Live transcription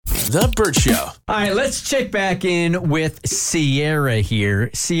The Bert Show. All right, let's check back in with Sierra here.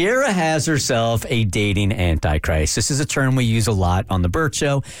 Sierra has herself a dating antichrist. This is a term we use a lot on The Bert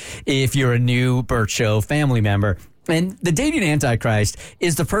Show if you're a new Bert Show family member. And the dating antichrist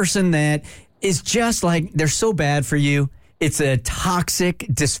is the person that is just like, they're so bad for you. It's a toxic,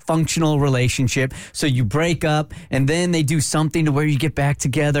 dysfunctional relationship. So you break up and then they do something to where you get back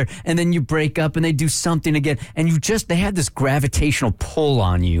together, and then you break up and they do something again. And they have this gravitational pull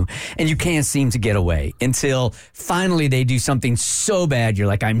on you and you can't seem to get away until finally they do something so bad. You're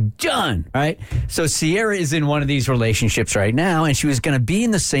like, I'm done. Right. So Sierra is in one of these relationships right now, and she was going to be in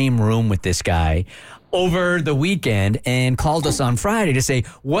the same room with this guy over the weekend and called us on Friday to say,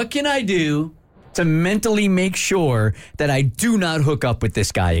 what can I do to mentally make sure that I do not hook up with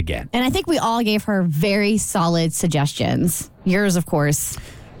this guy again? And I think we all gave her very solid suggestions. Yours, of course,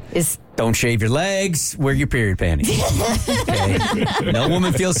 is... Don't shave your legs, wear your period panties. Okay? No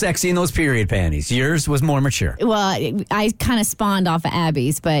woman feels sexy in those period panties. Yours was more mature. Well, I kind of spawned off of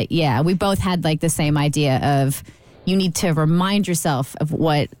Abby's, but yeah, we both had like the same idea of you need to remind yourself of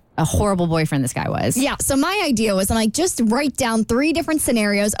what a horrible boyfriend this guy was. Yeah, so my idea was, I'm like, just write down 3 different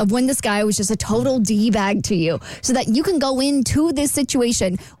scenarios of when this guy was just a total D-bag to you, so that you can go into this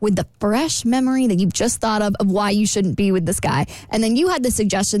situation with the fresh memory that you've just thought of why you shouldn't be with this guy. And then you had the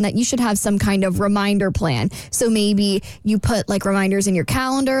suggestion that you should have some kind of reminder plan. So maybe you put like reminders in your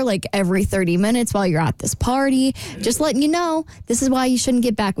calendar, like every 30 minutes while you're at this party, just letting you know this is why you shouldn't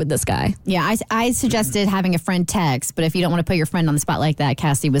get back with this guy. Yeah, I suggested having a friend text, but if you don't want to put your friend on the spot like that,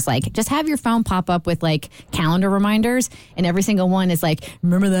 Cassie was like, just have your phone pop up with like calendar reminders, and every single one is like,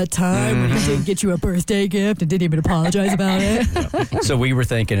 remember that time when I didn't get you a birthday gift and didn't even apologize about it? So we were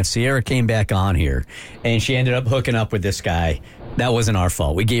thinking if Sierra came back on here and she ended up hooking up with this guy, that wasn't our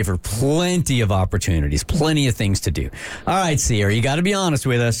fault. We gave her plenty of opportunities, plenty of things to do. All right, Sierra, you got to be honest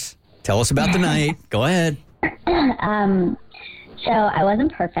with us. Tell us about the night. Go ahead. So I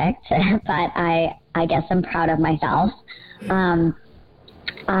wasn't perfect, but I guess I'm proud of myself.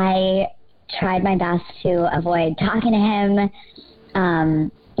 I tried my best to avoid talking to him.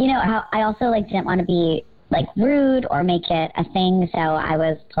 How I also didn't want to be rude or make it a thing. So I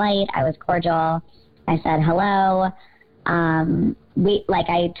was polite. I was cordial. I said hello.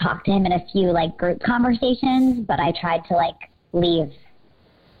 I talked to him in a few group conversations, but I tried to leave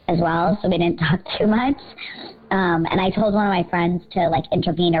as well, so we didn't talk too much. And I told one of my friends to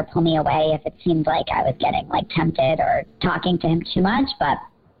intervene or pull me away if it seemed like I was getting tempted or talking to him too much. But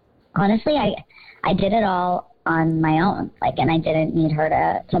honestly, I did it all on my own, and I didn't need her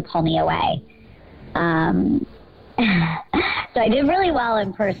to pull me away. So I did really well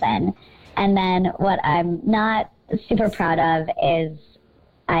in person. And then what I'm not super proud of is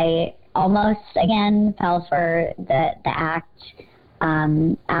I almost again fell for the act.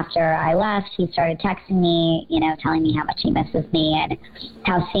 After I left, he started texting me, telling me how much he misses me and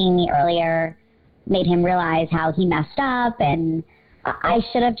how seeing me earlier made him realize how he messed up. And I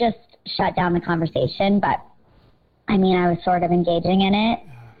should have just shut down the conversation, but I was sort of engaging in it.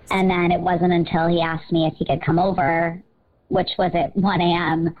 And then it wasn't until he asked me if he could come over, which was at 1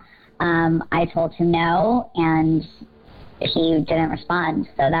 a.m., I told him no, and he didn't respond.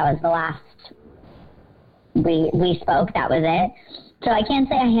 So that was the last we spoke. That was it. So I can't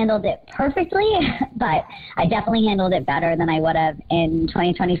say I handled it perfectly, but I definitely handled it better than I would have in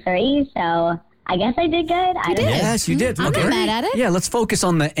 2023. So I guess I did good. Yes, you did. I'm not mad at it. Yeah, let's focus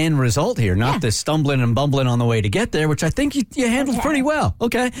on the end result here, not the stumbling and bumbling on the way to get there, which I think you handled pretty well.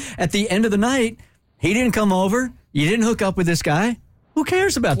 Okay. At the end of the night, he didn't come over. You didn't hook up with this guy. Who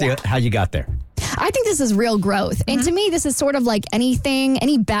cares about how you got there? I think this is real growth. And to me, this is sort of like any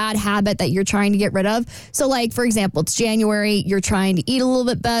bad habit that you're trying to get rid of. So for example, it's January, you're trying to eat a little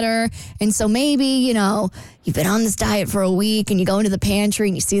bit better. And so maybe, you've been on this diet for a week and you go into the pantry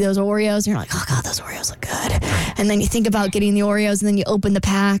and you see those Oreos and you're like, oh God, those Oreos look good. And then you think about getting the Oreos and then you open the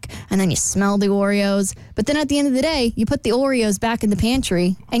pack and then you smell the Oreos. But then at the end of the day, you put the Oreos back in the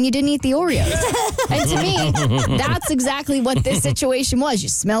pantry and you didn't eat the Oreos. And to me, that's exactly what this situation was. You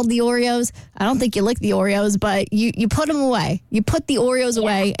smelled the Oreos. I don't think you licked the Oreos, but you put them away. You put the Oreos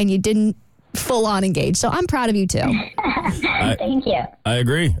away and you didn't full on engage. So I'm proud of you too. Thank you. I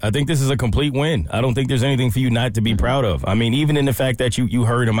agree. I think this is a complete win. I don't think there's anything for you not to be proud of. Even in the fact that you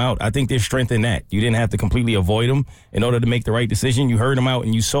heard him out, I think there's strength in that. You didn't have to completely avoid him in order to make the right decision. You heard him out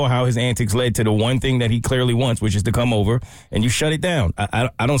and you saw how his antics led to the one thing that he clearly wants, which is to come over, and you shut it down.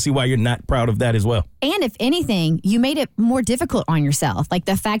 I don't see why you're not proud of that as well. And if anything, you made it more difficult on yourself.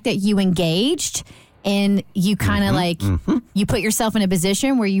 The fact that you engaged and you kind of you put yourself in a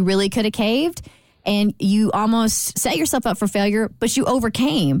position where you really could have caved. and you almost set yourself up for failure, but you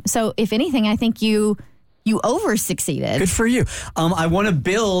overcame. So if anything, I think you over succeeded. Good for you. I want to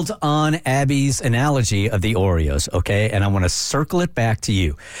build on Abby's analogy of the Oreos, okay? And I want to circle it back to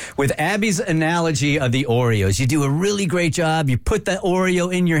you. With Abby's analogy of the Oreos, you do a really great job. You put that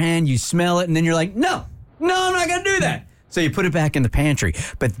Oreo in your hand, you smell it, and then you're like, no, I'm not going to do that. So you put it back in the pantry.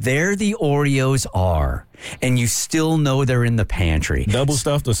 But there the Oreos are, and you still know they're in the pantry. Double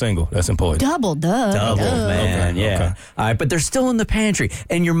stuffed or single? That's important. Double, Man, Okay, yeah. okay. All right, but they're still in the pantry,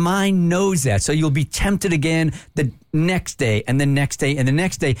 and your mind knows that. So you'll be tempted again the next day, and the next day, and the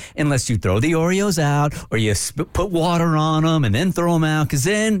next day, unless you throw the Oreos out or you put water on them and then throw them out, because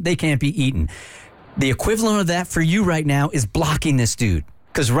then they can't be eaten. The equivalent of that for you right now is blocking this dude.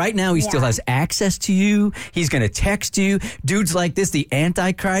 Because right now he still has access to you. He's going to text you. Dudes like this, the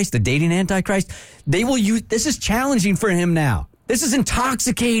Antichrist, the dating Antichrist, they will use, this is challenging for him now. This is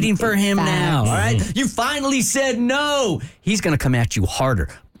intoxicating for him now, all right? You finally said no. He's going to come at you harder.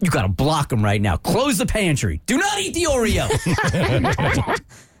 You got to block him right now. Close the pantry. Do not eat the Oreo.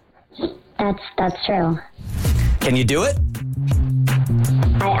 That's true. Can you do it?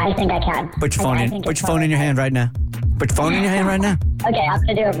 I think I can. Put your phone in. Put your phone in your hand right now. Put your phone in your hand right now. Okay, I'm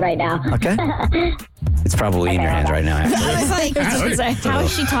going to do it right now. Okay? It's probably in your hands right now. I was like, how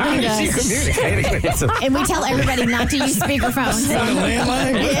is she talking to us? And we tell everybody not to use speakerphones.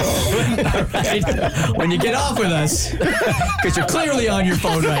 Right. When you get off with us, because you're clearly on your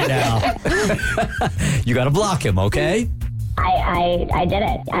phone right now, you got to block him, okay? I did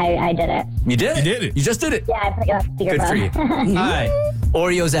it. I did it. You did it? You did it. You just did it. Yeah, I put you on speakerphone. Good for you. All right.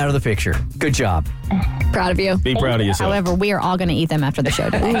 Oreo's out of the picture. Good job. Proud of you. Be proud of yourself. However, we are all going to eat them after the show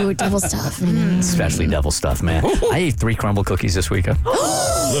today. Ooh, double stuff. Especially devil stuff, man. I ate 3 crumble cookies this week.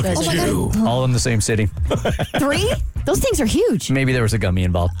 Look at you. All in the same sitting. 3? Those things are huge. Maybe there was a gummy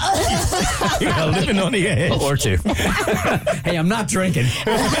involved. You got living on the edge. Or 2. Hey, I'm not drinking.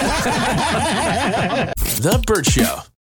 The Burt Show.